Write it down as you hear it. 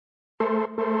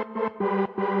Web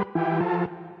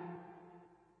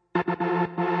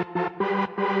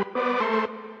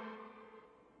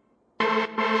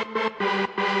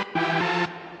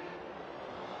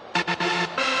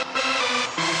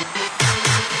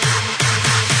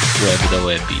da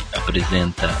Web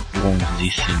apresenta o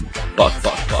 11º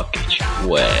Pocket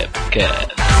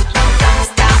Webcast.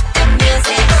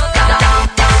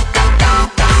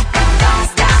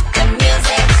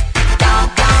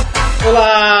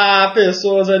 Olá,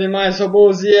 pessoas, animais,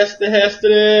 robôs e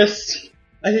extraterrestres.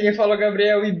 Aqui quem fala é o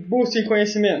Gabriel e busquem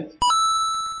conhecimento.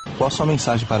 Qual a sua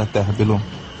mensagem para a Terra, Bilu?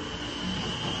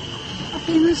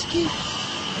 Apenas que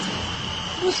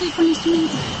busquem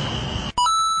conhecimento.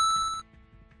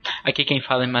 Aqui quem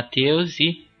fala é Matheus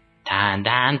e... Eu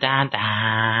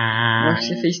acho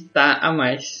que você fez tá a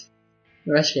mais.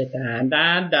 Eu acho que é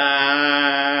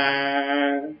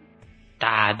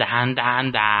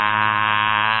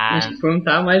Acho que foi um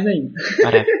tá a mais ainda.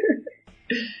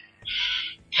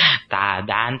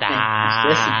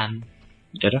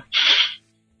 Entendeu?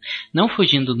 Não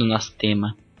fugindo do nosso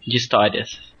tema de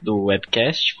histórias do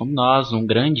webcast, como nós, um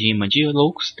grande imã de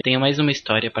loucos, tenho mais uma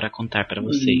história para contar para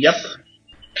vocês. Yep.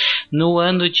 No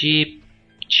ano de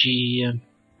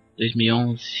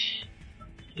 2011,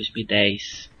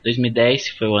 2010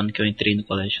 foi o ano que eu entrei no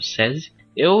colégio SESI.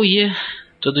 Eu ia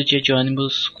todo dia de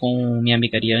ônibus com minha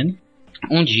amiga Ariane.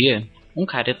 Um dia, um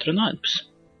cara entrou no ônibus.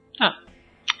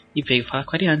 E veio falar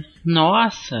com a Ariane.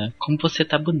 Nossa, como você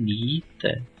tá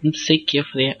bonita. Não sei o que. Eu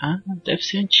falei, deve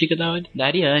ser antiga da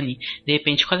Ariane. De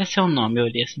repente, qual é seu nome? Eu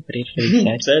olhei assim pra ele e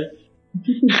falei, sério?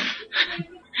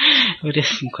 Eu olhei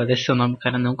assim, qual é seu nome? O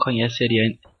cara não conhece a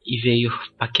Ariane. E veio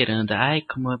paquerando. Ai,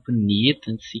 como é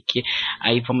bonita, não sei o que.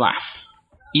 Aí, vamos lá.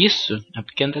 Isso é um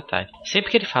pequeno detalhe.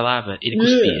 Sempre que ele falava, ele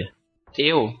cuspia.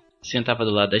 Eu sentava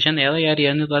do lado da janela e a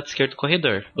Ariane do lado esquerdo do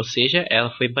corredor. Ou seja, ela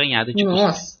foi banhada de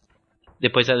cuspe.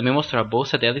 Depois ela me mostrou, a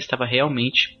bolsa dela estava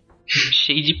realmente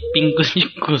cheia de pingos de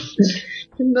cuspe.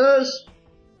 Que nojo.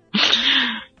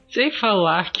 Sem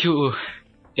falar que eu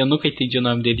nunca entendi o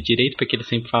nome dele direito, porque ele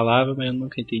sempre falava, mas eu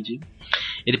nunca entendi.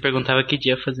 Ele perguntava que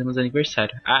dia fazemos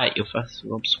aniversário. Eu faço,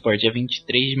 vamos supor, dia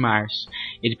 23 de março.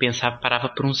 Ele pensava, parava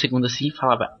por um segundo assim e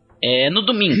falava, no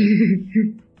domingo.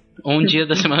 Ou um dia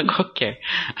da semana qualquer.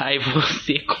 Aí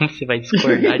como você vai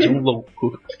discordar de um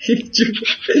louco?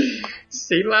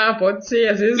 Sei lá, pode ser,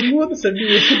 às vezes muda,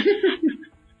 sabia?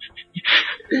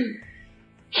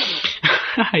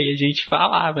 Aí a gente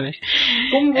falava, né?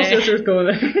 Como você acertou,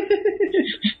 né?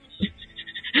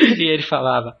 E ele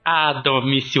falava,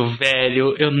 domício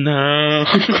velho, eu não.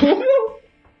 Como?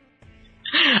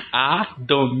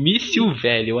 Domício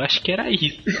velho, eu acho que era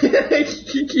isso.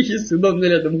 que é isso? O nome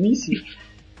dele é Domício?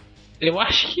 Eu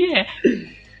acho que é.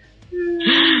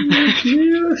 Meu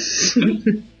Deus.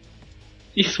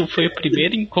 Isso foi o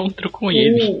primeiro encontro com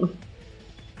ele.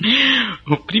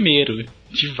 O primeiro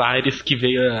de vários que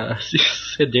veio a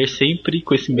suceder sempre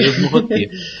com esse mesmo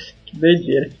roteiro. Que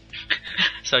doideira.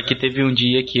 Só que teve um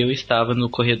dia que eu estava no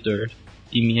corredor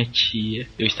e minha tia...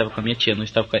 Eu estava com a minha tia, não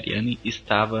estava com a Ariane,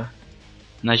 estava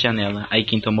na janela. Aí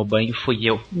quem tomou banho fui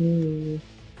eu.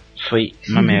 Foi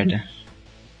uma merda.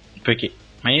 Porque...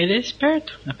 Mas ele é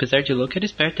esperto, apesar de louco, ele é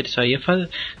esperto. Ele só ia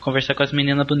conversar com as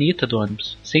meninas bonitas do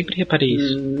ônibus. Sempre reparei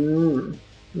isso.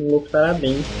 Louco,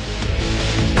 parabéns.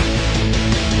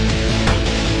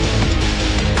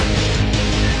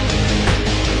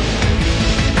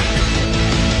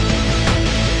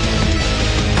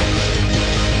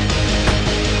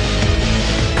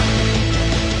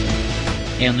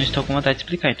 Eu não estou com vontade de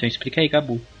explicar, então explica aí,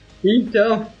 Gabu.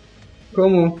 Então,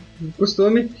 como de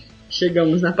costume,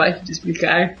 chegamos na parte de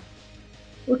explicar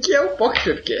o que é o Pocket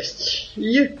Webcast.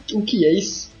 E o que é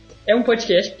isso? É um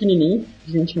podcast pequenininho,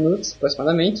 de 20 minutos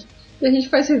aproximadamente, e a gente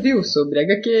faz reviews sobre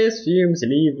HQs, filmes,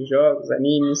 livros, jogos,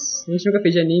 animes. A gente nunca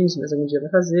fez de animes, mas algum dia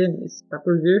vai fazer, mas tá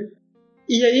por vir.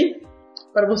 E aí,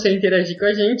 para você interagir com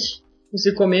a gente,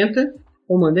 você comenta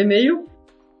ou manda e-mail,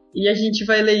 e a gente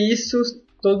vai ler isso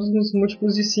todos nos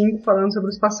múltiplos de 5 falando sobre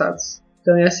os passados.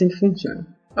 Então é assim que funciona.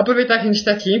 Aproveitar que a gente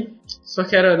está aqui, só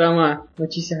quero dar uma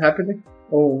notícia rápida,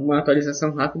 ou uma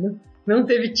atualização rápida. Não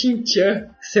teve Tchan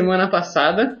semana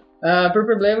passada, por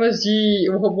problemas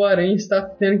de o Robô Aranha está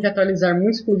tendo que atualizar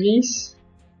muitos plugins,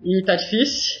 e tá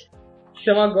difícil.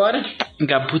 Então agora...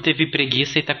 Gabu teve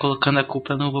preguiça e tá colocando a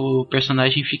culpa no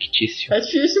personagem fictício. Tá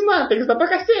difícil, mano, tem que usar pra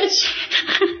cacete.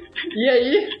 E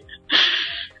aí,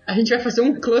 a gente vai fazer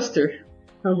um cluster.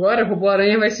 Agora o Robô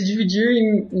Aranha vai se dividir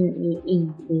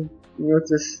em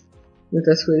outras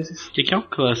coisas. O que é um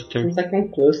cluster? Não sabe o que é um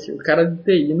cluster. O cara do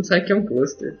TI não sabe o que é um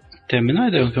cluster. Também não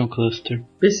é o que é um cluster.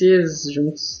 PCs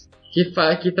juntos.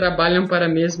 que trabalham para a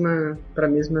mesma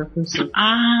função.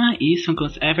 Ah, isso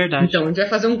é verdade. Então, a gente vai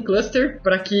fazer um cluster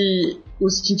para que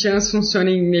os Chin-Chans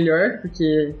funcionem melhor,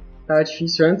 porque tava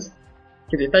difícil antes.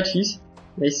 Quer dizer, tá difícil,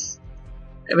 mas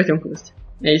vai ter um cluster.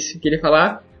 É isso que eu queria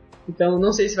falar. Então,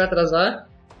 não sei se vai atrasar,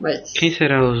 mas... Quem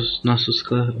será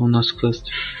o nosso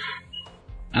cluster?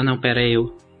 Ah não, pera,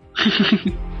 eu.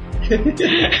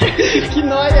 Que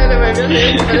nóia, né? Vai ver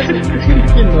nem,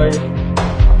 parece que nóia.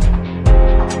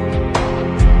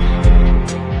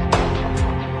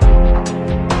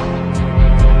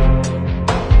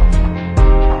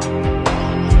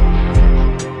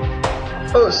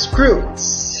 Os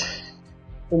Skrulls,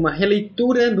 uma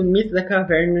releitura do Mito da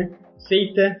Caverna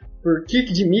feita por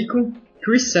Kirk DeMicco,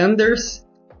 Chris Sanders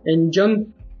e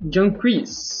John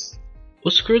Kreese.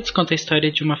 Os Skrulls conta a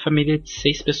história de uma família de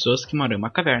 6 pessoas que moram em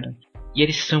uma caverna. E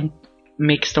eles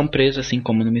meio que estão presos, assim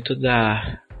como no Mito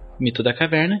da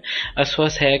Caverna, às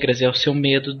suas regras e ao seu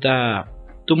medo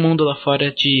do mundo lá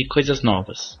fora de coisas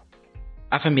novas.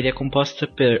 A família é composta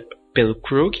pelo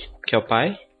Krug, que é o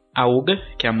pai, a Uga,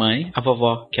 que é a mãe, a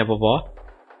vovó, que é a vovó,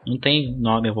 não tem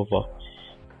nome a vovó,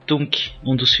 Dunk,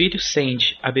 um dos filhos,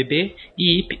 Sandy, a bebê,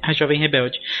 e Ip, a jovem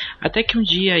rebelde. Até que um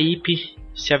dia a Ip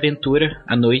se aventura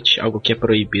à noite, algo que é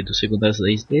proibido segundo as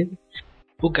leis dele.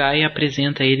 O Guy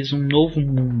apresenta a eles um novo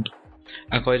mundo.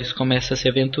 Agora eles começam a se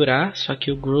aventurar, só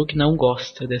que o Grug não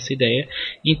gosta dessa ideia,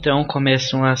 então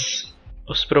começam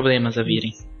os problemas a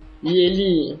virem. E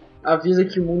ele avisa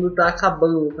que o mundo tá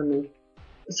acabando também.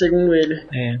 Segundo ele.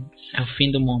 É o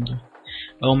fim do mundo.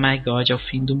 Oh my god, é o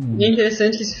fim do mundo. E é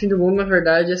interessante que esse fim do mundo, na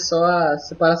verdade, é só a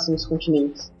separação dos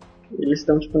continentes. Eles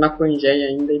estão, tipo, na Pangeia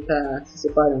ainda e tá se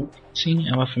separando. Sim,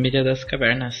 é uma família das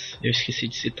cavernas. Eu esqueci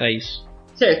de citar isso.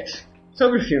 Certo.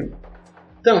 Sobre o filme.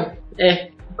 Então,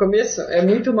 o começo é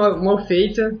muito mal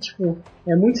feito, tipo,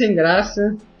 é muito sem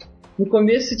graça. No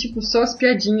começo, tipo, só as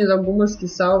piadinhas, algumas que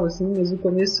salvam, assim, mas no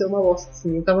começo é uma bosta,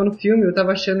 assim. Eu tava no filme, eu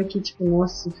tava achando que, tipo,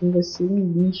 nossa, o filme vai ser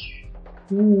um lixo.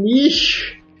 Um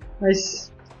lixo!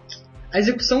 Mas a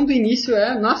execução do início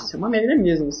é uma merda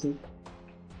mesmo, assim.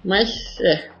 Mas,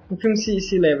 o filme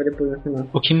se leva depois no final.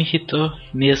 O que me irritou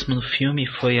mesmo no filme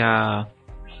foi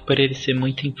por ele ser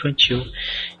muito infantil.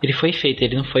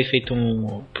 Ele não foi feito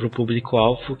pro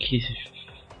público-alvo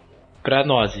pra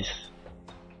nós,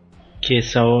 que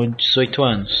são 18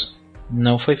 anos.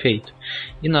 Não foi feito.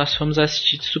 E nós fomos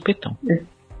assistir de supetão.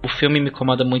 O filme me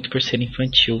incomoda muito por ser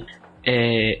infantil.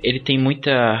 Ele tem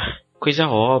muita coisa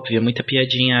óbvia, muita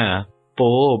piadinha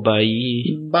boba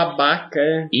e... babaca,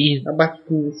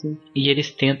 babaquinha, assim. E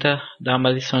eles tentam dar uma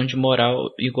lição de moral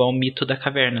igual o Mito da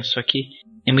Caverna, só que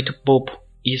é muito bobo.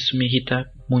 Isso me irrita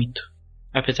muito.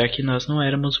 Apesar que nós não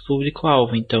éramos o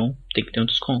público-alvo, então tem que ter um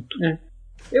desconto.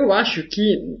 Eu acho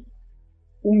que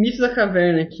o Mito da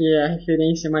Caverna, que é a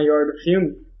referência maior do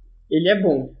filme, ele é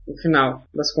bom, no final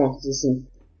das contas, assim.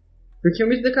 Porque o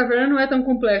Mito da Caverna não é tão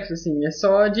complexo, assim. É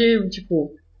só de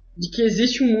que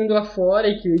existe um mundo lá fora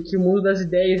e que o mundo das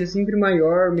ideias é sempre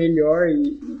maior, melhor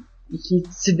e que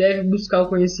se deve buscar o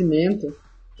conhecimento.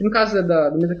 Que no caso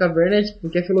do Mito da Caverna é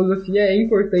que a filosofia é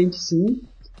importante, sim,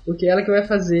 porque é ela que vai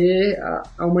fazer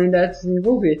a humanidade se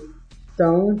desenvolver.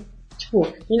 Então,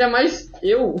 ainda mais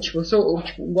eu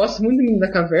gosto muito do Mito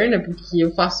da Caverna porque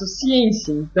eu faço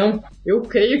ciência. Então, eu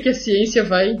creio que a ciência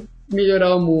vai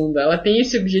melhorar o mundo. Ela tem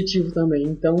esse objetivo também.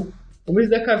 Então, o Mito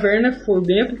da Caverna foi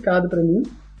bem aplicado pra mim.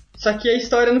 Só que a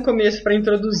história no começo, pra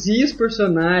introduzir os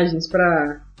personagens,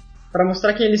 pra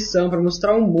mostrar quem eles são, pra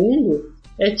mostrar o mundo,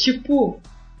 é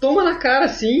toma na cara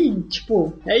assim,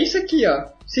 é isso aqui, ó.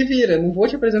 Se vira, não vou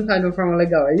te apresentar de uma forma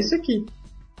legal, é isso aqui.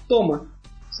 Toma,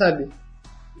 sabe?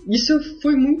 Isso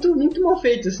foi muito, muito mal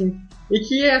feito, assim. E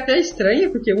que é até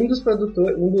estranho, porque um dos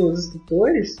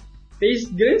escritores fez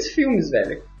grandes filmes,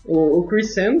 velho. O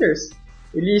Chris Sanders,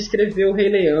 ele escreveu Rei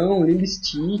Leão, Lilo e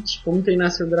Stitch, Como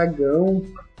Treinar Seu Dragão,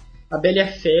 A Bela e a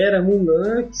Fera,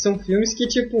 Mulan, que são filmes que,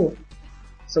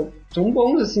 são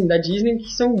bons, assim, da Disney, que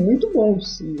são muito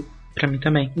bons. E pra mim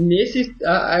também.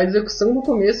 A execução no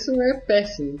começo é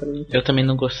péssima pra mim. Eu também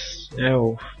não gosto.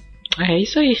 É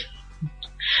isso aí.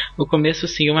 O começo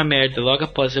sim é uma merda. Logo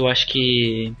após, eu acho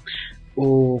que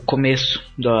o começo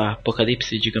do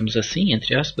apocalipse, digamos assim,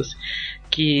 entre aspas,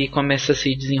 que começa a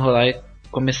se desenrolar e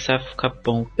começar a ficar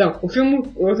bom. Então, o filme,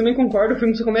 eu também concordo, o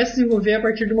filme só começa a se desenvolver a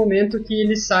partir do momento que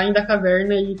eles saem da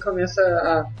caverna e começa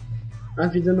a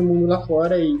vida no mundo lá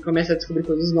fora e começa a descobrir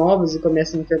coisas novas e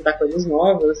começa a enfrentar coisas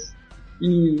novas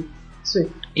e isso aí.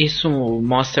 Isso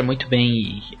mostra muito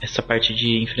bem essa parte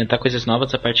de enfrentar coisas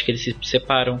novas, a parte que eles se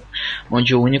separam,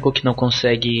 onde o único que não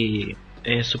consegue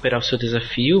superar o seu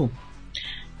desafio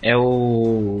é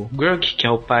o Grug, que é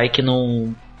o pai que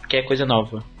quer coisa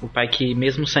nova. O pai que,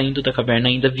 mesmo saindo da caverna,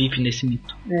 ainda vive nesse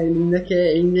mito.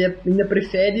 Ele ainda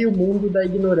prefere o mundo da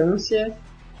ignorância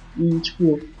e,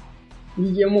 tipo...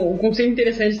 E um conceito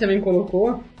interessante também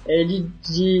colocou é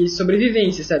de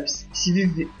sobrevivência, sabe?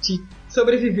 Se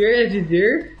sobreviver é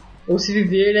viver, ou se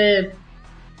viver é,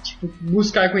 tipo,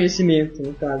 buscar conhecimento,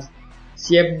 no caso.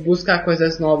 Se é buscar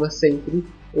coisas novas sempre,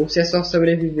 ou se é só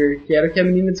sobreviver. Que era o que a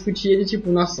menina discutia, de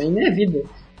tipo, nossa, aí não é vida.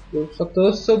 Eu só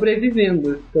tô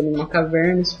sobrevivendo, ficando numa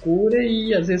caverna escura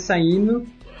e às vezes saindo,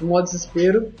 no modo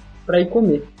desespero, pra ir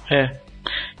comer.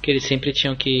 Que eles sempre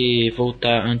tinham que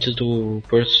voltar antes do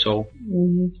pôr do sol.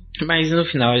 Mas no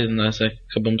final nós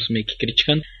acabamos meio que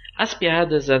criticando. As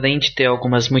piadas, além de ter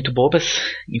algumas muito bobas,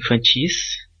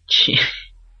 infantis,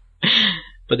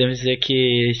 podemos dizer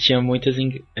que tinha muitas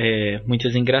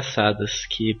engraçadas,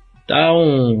 que dá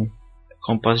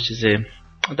como posso dizer,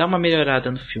 dá uma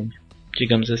melhorada no filme,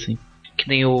 digamos assim. Que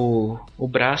nem o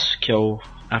braço, que é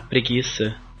a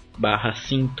preguiça /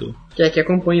 cinto. Que é que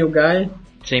acompanha o Guy.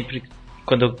 Sempre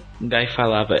quando o Guy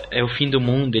falava é o fim do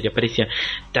mundo, ele aparecia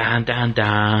dan dan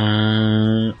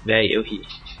dan. Véi, eu ri.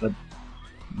 Eu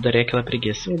adorei aquela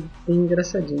preguiça. É bem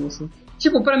engraçadinho, assim.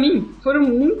 Tipo, pra mim, foram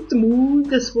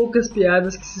muitas poucas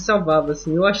piadas que se salvavam,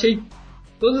 assim. Eu achei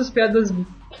todas as piadas,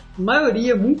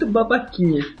 maioria, muito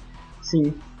babaquinha.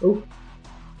 Sim.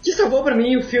 Que salvou pra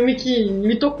mim o filme que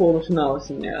me tocou no final,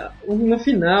 assim. No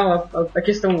final, a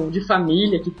questão de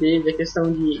família que teve, a questão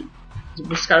de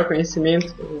buscar o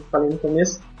conhecimento, que eu falei no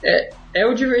começo, é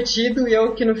o divertido e é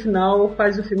o que no final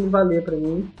faz o filme valer pra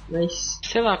mim, mas...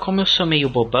 Sei lá, como eu sou meio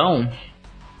bobão,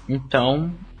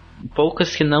 então,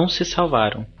 poucas que não se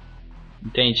salvaram,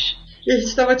 entende? E a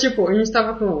gente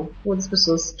tava com outras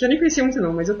pessoas, que eu nem conhecia muito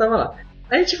não, mas eu tava lá.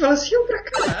 Aí a gente falou assim, pra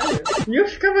caralho, e eu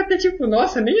ficava até tipo,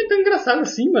 nossa, nem é tão engraçado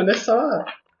assim, mano, é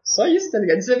só isso, tá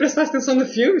ligado? Se você prestasse atenção no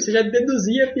filme, você já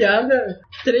deduzia a piada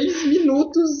 3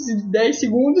 minutos e 10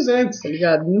 segundos antes, tá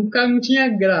ligado? Não tinha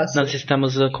graça. Nós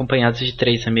estamos acompanhados de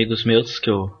 3 amigos meus, que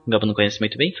o Gabo não conhece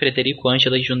muito bem: Frederico,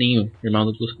 Ângela e Juninho,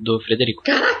 irmão do Frederico.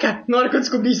 Caraca! Na hora que eu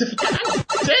descobri isso, eu fiquei, caralho,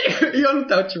 sério? E eu não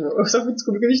tava, tipo, eu só fui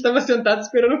descobrir que a gente tava sentado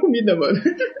esperando a comida, mano.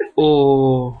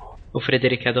 O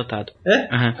Frederico é adotado. É?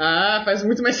 Uhum. Ah, faz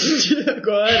muito mais sentido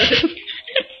agora.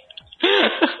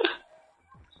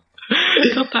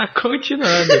 Então tá,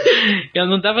 continuando. Eu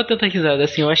não dava tanta risada,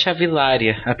 assim, eu achava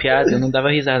hilária a piada, eu não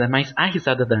dava risada, mas a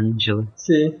risada da Angela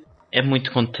é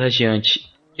muito contagiante.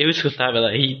 Eu escutava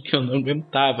ela rir, eu não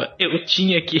aguentava, eu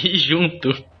tinha que rir junto.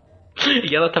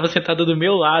 E ela tava sentada do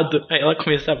meu lado, aí ela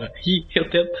começava a rir, eu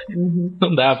tento,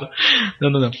 não dava.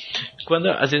 Não.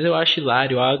 Às vezes eu acho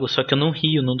hilário algo, só que eu não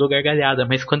rio, não dou gargalhada,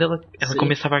 mas quando ela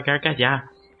começava a gargalhar,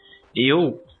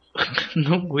 eu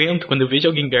não aguento. Quando eu vejo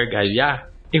alguém gargalhar,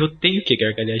 eu tenho que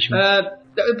gargalhar junto.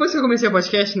 Depois que eu comecei o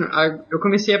podcast, eu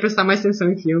comecei a prestar mais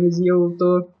atenção em filmes e eu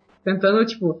tô tentando,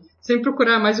 tipo, sempre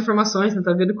procurar mais informações,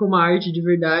 tentar ver como uma arte de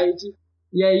verdade.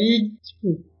 E aí,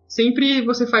 tipo, sempre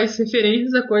você faz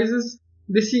referências a coisas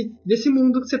desse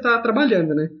mundo que você tá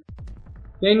trabalhando, né?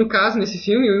 E aí, no caso, nesse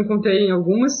filme, eu encontrei em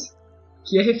algumas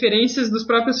que é referências dos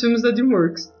próprios filmes da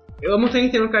DreamWorks. A montanha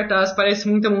que tem no cartaz parece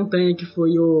muito a montanha que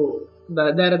foi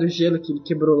da Era do Gelo, que ele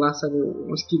quebrou lá, sabe,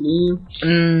 um esquilinho.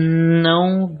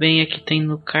 Não bem aqui tem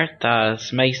no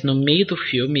cartaz, mas no meio do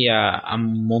filme a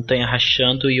montanha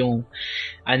rachando e um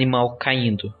animal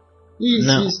caindo.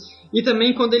 Isso. E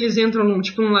também quando eles entram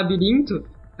num labirinto,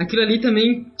 aquilo ali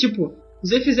também, tipo,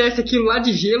 se você fizesse aquilo lá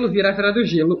de gelo, virava Era do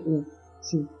Gelo 1.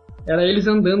 Sim. Era eles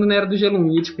andando na Era do Gelo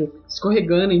 1 e, tipo,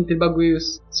 escorregando entre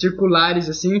bagulhos circulares,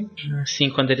 assim.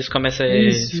 Sim, quando eles começam a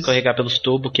escorregar pelos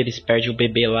tubos, que eles perdem o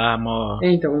bebê lá, mó...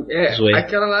 Então,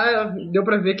 aquela lá deu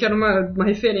pra ver que era uma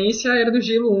referência à Era do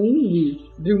Gelo 1 e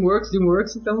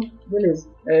DreamWorks, então, beleza.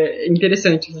 É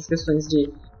interessante essas questões de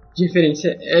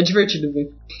referência, é divertido ver.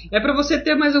 É pra você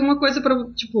ter mais alguma coisa pra,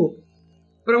 tipo,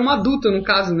 pra um adulto, no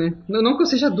caso, né? Não que eu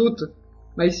seja adulto,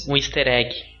 mas... Um easter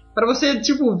egg. Pra você,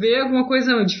 tipo, ver alguma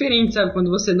coisa diferente, sabe? Quando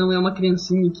você não é uma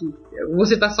criancinha que...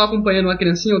 Você tá só acompanhando uma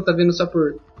criancinha ou tá vendo só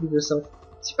por diversão.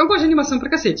 Eu gosto de animação pra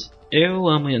cacete. Eu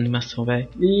amo animação, velho.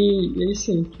 E aí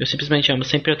sim. Eu simplesmente amo.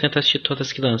 Sempre eu tento assistir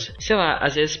todas que lançam. Sei lá,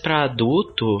 às vezes pra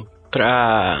adulto,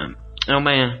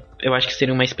 eu acho que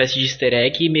seria uma espécie de easter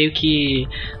egg meio que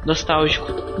nostálgico.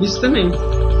 Isso também.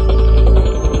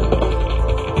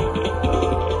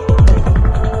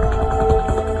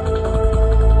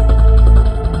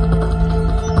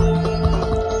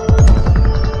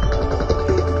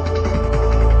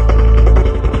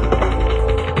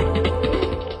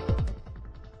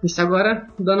 Isso agora,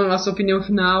 dando a nossa opinião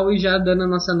final e já dando a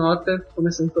nossa nota,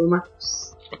 começando pelo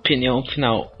Marcos. Opinião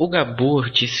final. O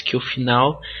Gabor disse que o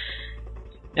final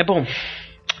é bom.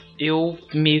 Eu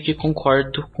meio que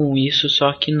concordo com isso,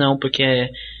 só que não,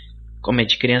 porque como é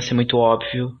de criança é muito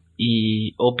óbvio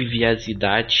e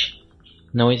obviosidade,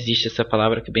 não existe essa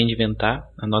palavra, acabei de inventar,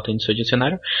 anota aí no seu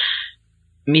dicionário,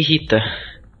 me irrita,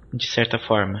 de certa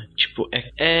forma. Tipo,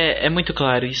 é muito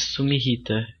claro, isso me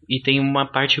irrita. E tem uma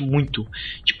parte muito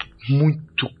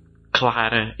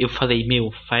clara. Eu falei,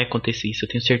 vai acontecer isso, eu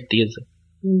tenho certeza.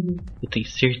 Eu tenho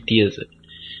certeza.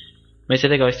 Mas é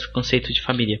legal esse conceito de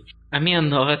família. A minha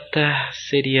nota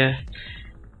seria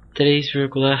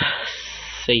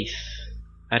 3,6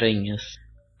 aranhas.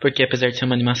 Porque apesar de ser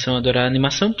uma animação, eu adorar a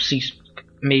animação, sim,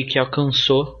 meio que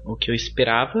alcançou o que eu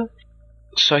esperava.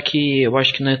 Só que eu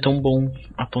acho que não é tão bom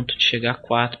a ponto de chegar a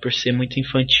 4 por ser muito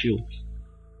infantil.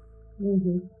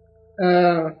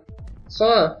 Só,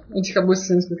 a gente acabou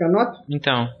sem explicar a nota?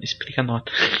 Então, explica a nota.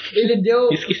 Ele deu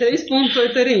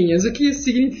 3.8 aranhas. O que isso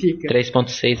significa?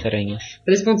 3.6 aranhas.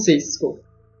 3.6, desculpa.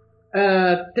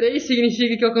 3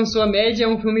 significa que alcançou a média, é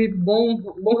um filme bom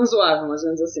razoável, mais ou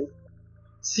menos assim.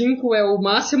 5 é o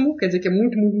máximo, quer dizer que é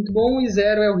muito, muito, muito bom, e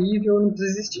 0 é horrível, não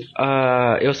precisa existir.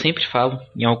 Eu sempre falo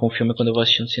em algum filme quando eu vou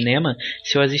assistir no cinema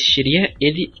se eu assistiria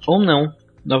ele ou não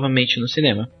novamente no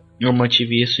cinema. Eu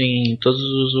mantive isso em todos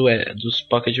os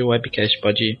Pocket Webcast,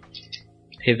 pode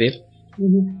rever.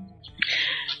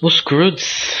 Os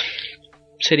Croods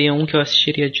seria um que eu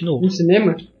assistiria de novo. No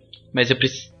cinema? Mas eu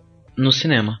no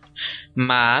cinema.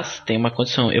 Mas tem uma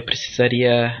condição, eu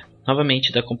precisaria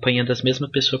novamente da companhia das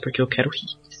mesmas pessoas porque eu quero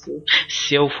rir. Sim.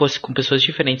 Se eu fosse com pessoas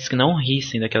diferentes que não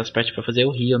rissem daquelas partes pra fazer eu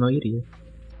rir, eu não iria.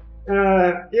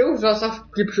 Eu já só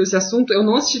que puxou esse assunto, eu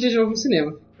não assistiria de novo no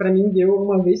cinema. Pra mim deu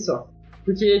uma vez só.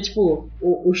 Porque, tipo,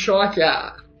 o choque,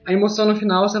 a emoção no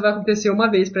final só vai acontecer uma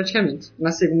vez praticamente.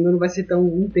 Na segunda não vai ser tão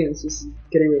intenso, assim,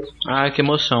 creio eu. Ah, que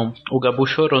emoção. O Gabu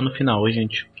chorou no final,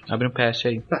 gente. Abre um PS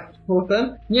aí. Tá,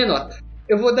 voltando. Minha nota.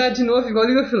 Eu vou dar de novo, igual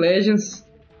League of Legends,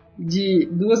 de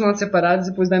 2 notas separadas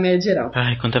depois da média geral.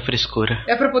 Ai, quanta frescura.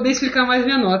 É pra poder explicar mais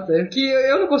minha nota. Porque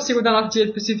eu não consigo dar nota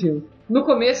direito pra esse filme. No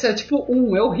começo é tipo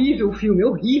 1, é horrível o filme,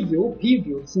 horrível,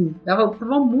 assim. Tava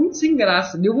muito sem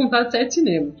graça, deu vontade de sair de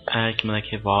cinema. Ai, que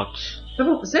moleque revolto.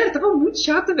 Tava muito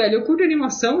chato, velho. Eu curto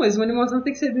animação, mas uma animação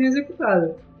tem que ser bem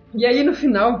executada. E aí no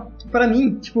final, pra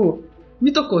mim, tipo,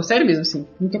 me tocou, sério mesmo, assim.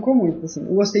 Me tocou muito, assim.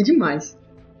 Eu gostei demais.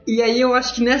 E aí eu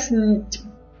acho que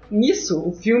nisso,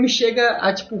 o filme chega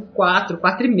a tipo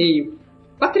 4,5.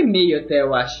 4,5 até,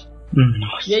 eu acho.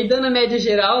 Nossa. E aí dando a média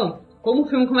geral, como o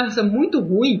filme começa muito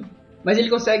ruim, mas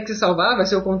ele consegue se salvar, vai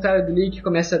ser o contrário do Lee que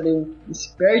começa bem e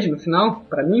se perde no final,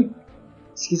 pra mim.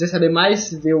 Se quiser saber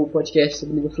mais, vê o podcast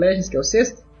sobre League of Legends, que é o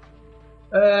 6º.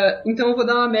 Então eu vou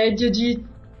dar uma média de...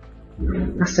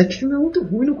 Nossa, que filme é muito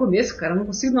ruim no começo, cara. Eu não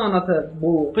consigo dar uma nota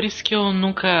boa. Por isso que eu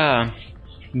nunca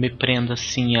me prendo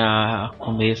assim a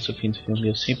começo, fim do filme.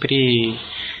 Eu sempre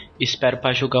espero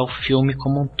pra julgar o filme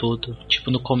como um todo.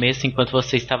 Tipo, no começo, enquanto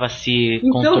você estava se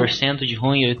contorcendo de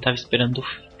ruim, eu estava esperando o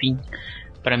fim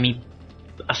pra mim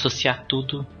associar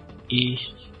tudo e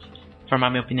formar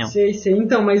minha opinião. Sei.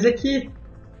 Então, mas é que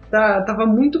tava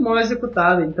muito mal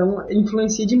executado, então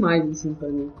influencia demais, assim, pra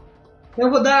mim. Então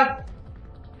eu vou dar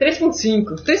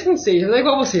 3.5, 3.6, é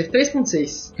igual a você,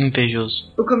 3.6.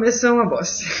 Invejoso. O começo é uma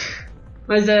bosta.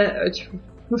 Mas tipo,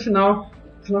 no final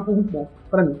foi muito bom,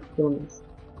 pra mim, pelo menos.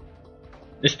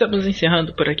 Estamos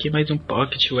encerrando por aqui mais um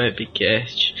Pocket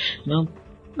Webcast.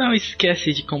 Não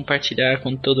esquece de compartilhar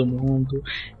com todo mundo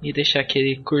e deixar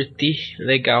aquele curtir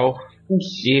legal.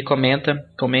 E comenta.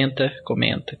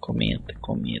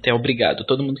 É obrigado.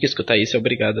 Todo mundo que escutar isso é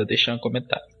obrigado a deixar um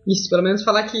comentário. Isso, pelo menos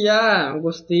falar que eu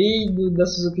gostei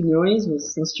das suas opiniões,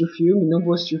 mas não assistiu o filme, não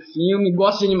vou assistir o filme,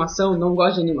 gosto de animação, não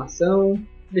gosto de animação.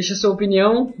 Deixa a sua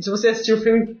opinião. Se você assistiu o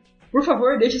filme, por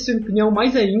favor, deixa a sua opinião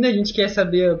mais ainda. A gente quer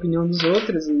saber a opinião dos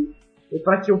outros. E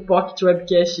para que o Pocket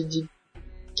Webcast de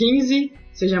 15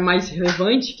 seja mais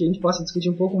relevante, que a gente possa discutir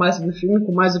um pouco mais sobre o filme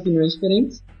com mais opiniões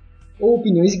diferentes. Ou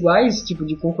opiniões iguais, tipo,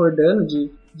 de concordando,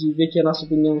 de ver que a nossa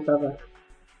opinião tava...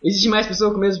 Existe mais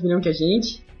pessoas com a mesma opinião que a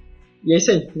gente. E é isso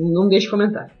aí, não deixe de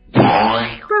comentar.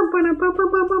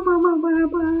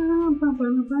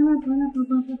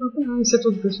 Isso é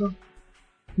tudo, pessoal.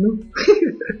 Não?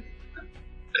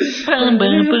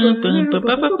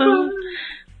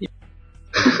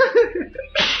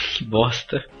 Que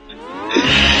bosta.